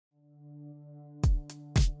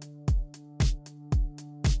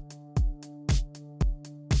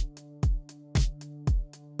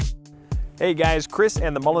Hey guys, Chris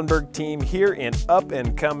and the Mullenberg team here in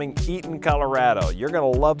up-and-coming Eaton, Colorado. You're gonna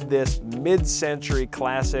love this mid-century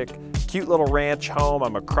classic, cute little ranch home.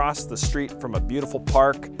 I'm across the street from a beautiful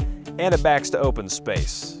park and it backs to open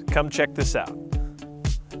space. Come check this out.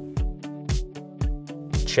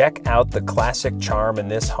 Check out the classic charm in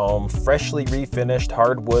this home. Freshly refinished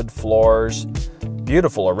hardwood floors.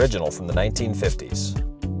 Beautiful original from the 1950s.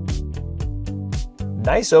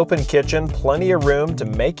 Nice open kitchen, plenty of room to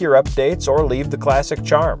make your updates or leave the classic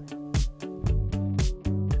charm.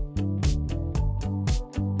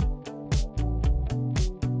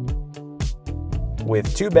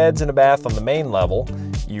 With 2 beds and a bath on the main level,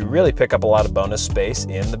 you really pick up a lot of bonus space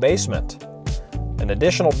in the basement. An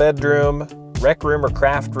additional bedroom, rec room or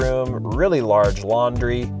craft room, really large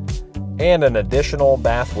laundry, and an additional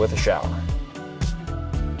bath with a shower.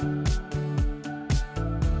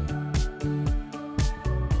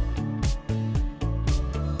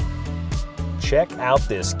 Check out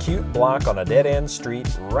this cute block on a dead-end street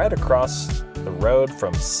right across the road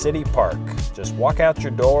from City Park. Just walk out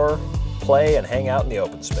your door, play, and hang out in the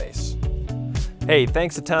open space. Hey,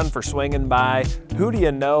 thanks a ton for swinging by. Who do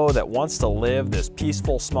you know that wants to live this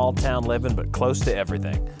peaceful small town living but close to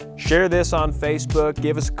everything? Share this on Facebook,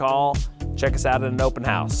 give us a call, check us out at an open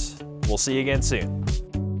house. We'll see you again soon.